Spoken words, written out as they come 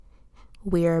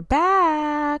We're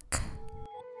back.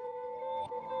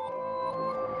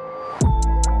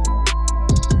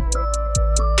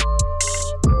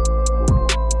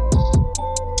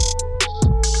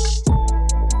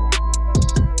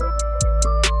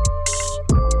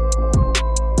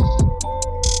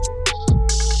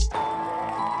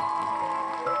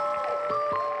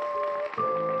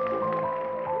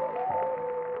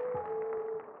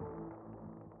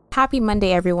 Happy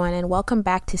Monday, everyone, and welcome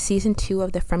back to Season 2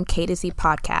 of the From K to Z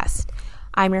podcast.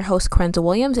 I'm your host, Corenza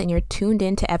Williams, and you're tuned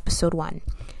in to Episode 1.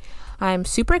 I'm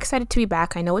super excited to be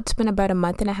back. I know it's been about a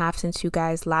month and a half since you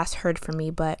guys last heard from me,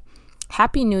 but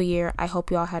Happy New Year. I hope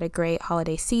you all had a great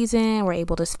holiday season, were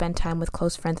able to spend time with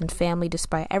close friends and family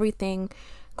despite everything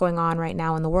going on right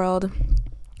now in the world.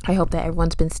 I hope that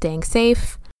everyone's been staying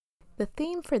safe. The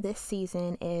theme for this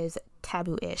season is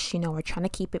taboo-ish. We're trying to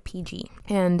keep it PG.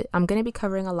 And I'm going to be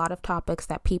covering a lot of topics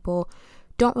that people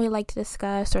don't really like to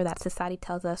discuss, or that society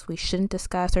tells us we shouldn't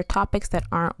discuss, or topics that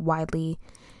aren't widely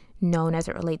known as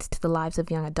it relates to the lives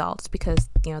of young adults, because,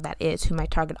 that is who my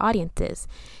target audience is.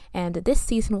 And this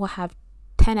season will have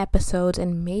 10 episodes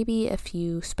and maybe a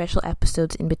few special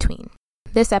episodes in between.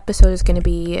 This episode is going to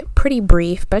be pretty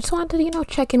brief, but I just wanted to,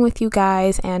 check in with you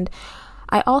guys. And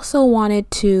I also wanted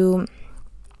to,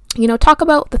 talk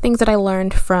about the things that I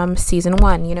learned from Season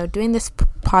 1. Doing this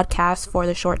podcast for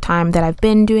the short time that I've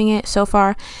been doing it so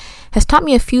far has taught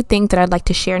me a few things that I'd like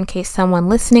to share in case someone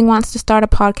listening wants to start a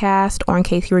podcast, or in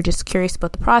case you were just curious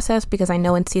about the process, because I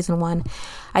know in Season 1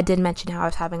 I did mention how I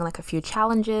was having a few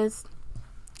challenges.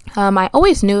 I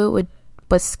always knew it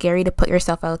was scary to put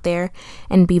yourself out there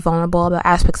and be vulnerable about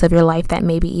aspects of your life that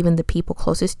maybe even the people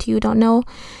closest to you don't know,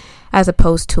 as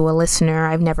opposed to a listener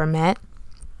I've never met.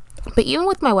 But even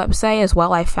with my website as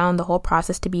well, I found the whole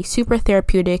process to be super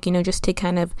therapeutic, just to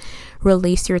kind of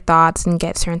release your thoughts and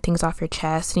get certain things off your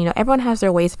chest. And, everyone has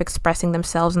their ways of expressing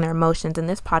themselves and their emotions, and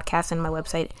this podcast and my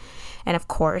website, and of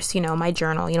course, my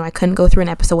journal. I couldn't go through an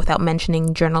episode without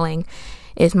mentioning journaling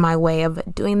is my way of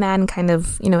doing that and kind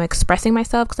of, expressing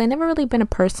myself, because I've never really been a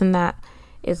person that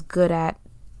is good at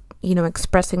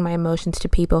expressing my emotions to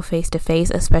people face to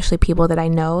face, especially people that I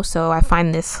know. So I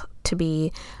find this to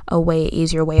be a way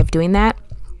easier way of doing that.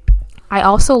 I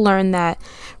also learned that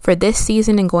for this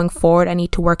season and going forward, I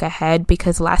need to work ahead,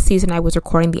 because last season I was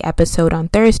recording the episode on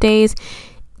Thursdays.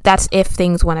 That's if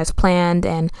things went as planned,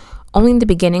 and only in the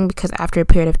beginning, because after a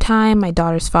period of time, my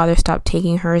daughter's father stopped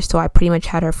taking her, so I pretty much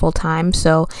had her full time.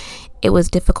 So it was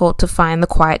difficult to find the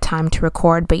quiet time to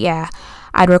record. But yeah,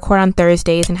 I'd record on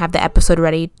Thursdays and have the episode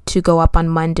ready to go up on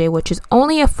Monday, which is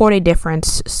only a 4-day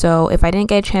difference. So if I didn't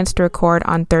get a chance to record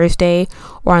on Thursday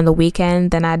or on the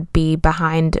weekend, then I'd be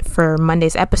behind for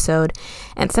Monday's episode.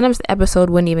 And sometimes the episode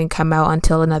wouldn't even come out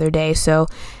until another day. So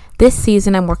this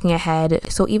season I'm working ahead.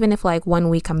 So even if 1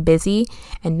 week I'm busy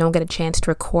and don't get a chance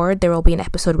to record, there will be an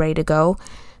episode ready to go.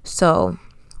 So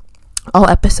all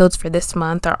episodes for this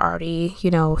month are already,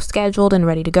 scheduled and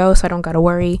ready to go. So I don't got to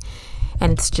worry.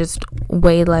 And it's just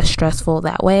way less stressful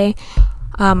that way.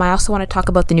 I also want to talk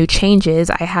about the new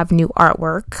changes. I have new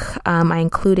artwork. I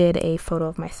included a photo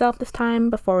of myself this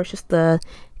time. Before it was just the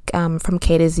From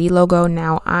K to Z logo.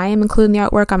 Now I am including the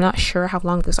artwork. I'm not sure how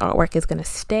long this artwork is going to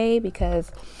stay,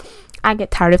 because I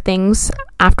get tired of things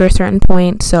after a certain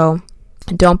point. So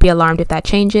don't be alarmed if that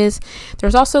changes.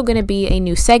 There's also going to be a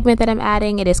new segment that I'm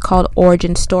adding. It is called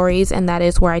Origin Stories, and that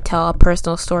is where I tell a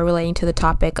personal story relating to the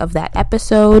topic of that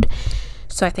episode.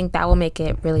 So I think that will make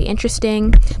it really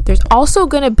interesting. There's also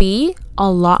going to be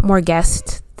a lot more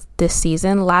guests this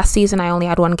season. Last season, I only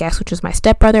had one guest, which was my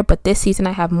stepbrother, but this season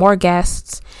I have more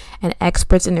guests and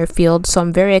experts in their field. So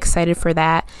I'm very excited for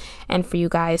that, and for you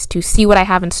guys to see what I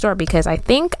have in store, because I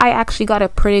think I actually got a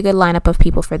pretty good lineup of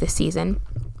people for this season.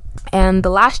 And the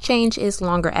last change is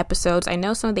longer episodes. I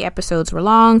know some of the episodes were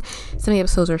long, some of the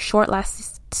episodes were short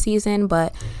last season,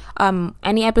 but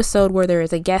any episode where there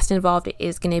is a guest involved, it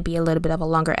is going to be a little bit of a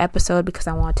longer episode, because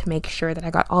I want to make sure that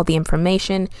I got all the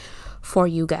information for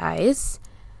you guys.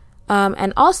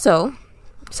 And also,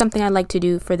 something I'd like to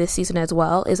do for this season as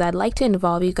well is I'd like to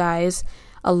involve you guys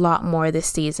a lot more this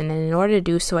season. And in order to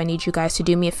do so, I need you guys to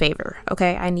do me a favor,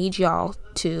 okay? I need y'all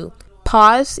to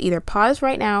either pause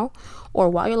right now, or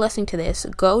while you're listening to this,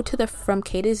 go to the From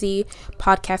K to Z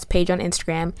podcast page on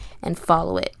Instagram and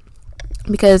follow it.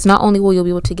 Because not only will you be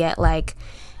able to get like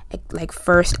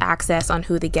first access on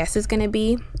who the guest is going to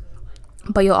be,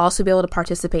 but you'll also be able to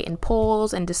participate in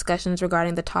polls and discussions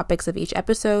regarding the topics of each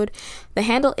episode. The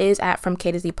handle is at From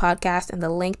K to Z Podcast, and the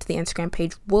link to the Instagram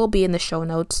page will be in the show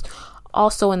notes.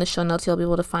 Also in the show notes, you'll be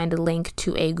able to find a link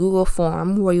to a Google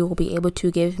form where you will be able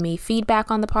to give me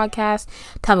feedback on the podcast,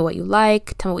 tell me what you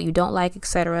like, tell me what you don't like,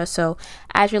 etc. So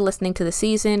as you're listening to the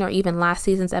season or even last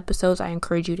season's episodes, I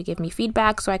encourage you to give me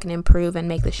feedback so I can improve and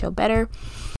make the show better.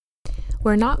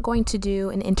 We're not going to do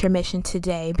an intermission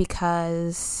today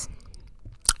because,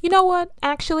 you know what?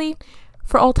 Actually,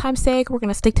 for old time's sake, we're going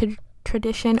to stick to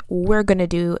tradition. We're going to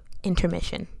do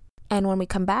intermission. And when we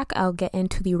come back, I'll get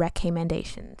into the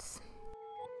recommendations.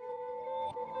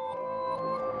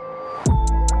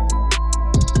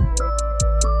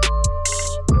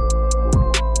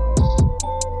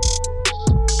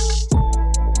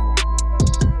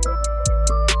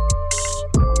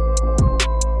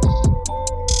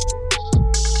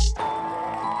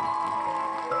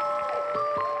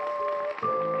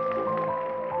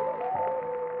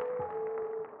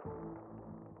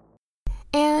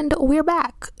 And we're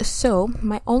back. So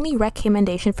my only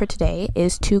recommendation for today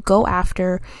is to go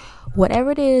after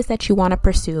whatever it is that you want to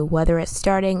pursue, whether it's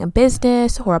starting a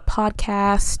business or a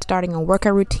podcast, starting a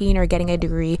workout routine, or getting a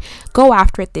degree. Go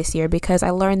after it this year, because I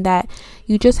learned that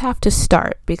you just have to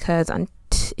start, because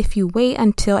if you wait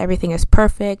until everything is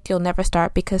perfect, you'll never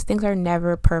start, because things are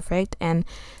never perfect, and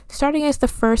starting is the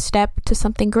first step to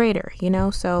something greater,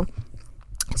 so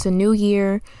it's a new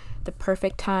year, the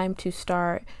perfect time to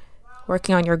start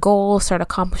working on your goals, start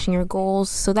accomplishing your goals.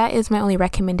 So that is my only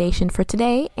recommendation for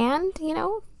today. And,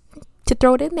 to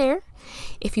throw it in there,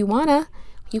 if you wanna,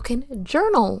 you can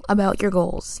journal about your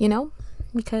goals,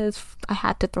 because I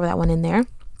had to throw that one in there.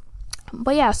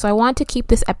 But yeah, so I want to keep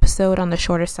this episode on the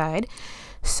shorter side.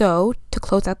 So to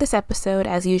close out this episode,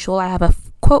 as usual, I have a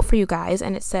quote for you guys,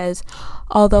 and it says,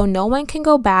 "Although no one can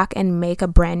go back and make a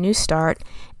brand new start,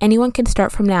 anyone can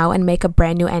start from now and make a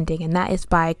brand new ending." And that is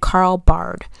by Carl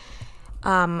Bard.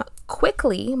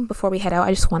 Quickly, before we head out,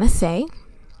 I just want to say,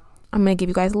 I'm going to give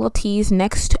you guys a little tease.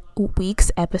 Next week's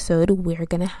episode, we're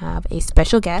going to have a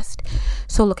special guest,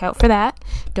 so look out for that.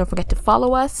 Don't forget to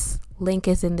follow us. Link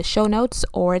is in the show notes,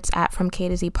 or it's at From K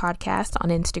to Z Podcast on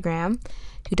Instagram.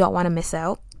 You don't want to miss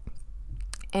out.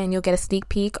 And you'll get a sneak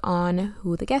peek on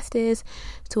who the guest is.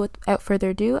 So without further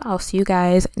ado, I'll see you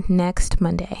guys next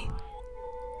Monday.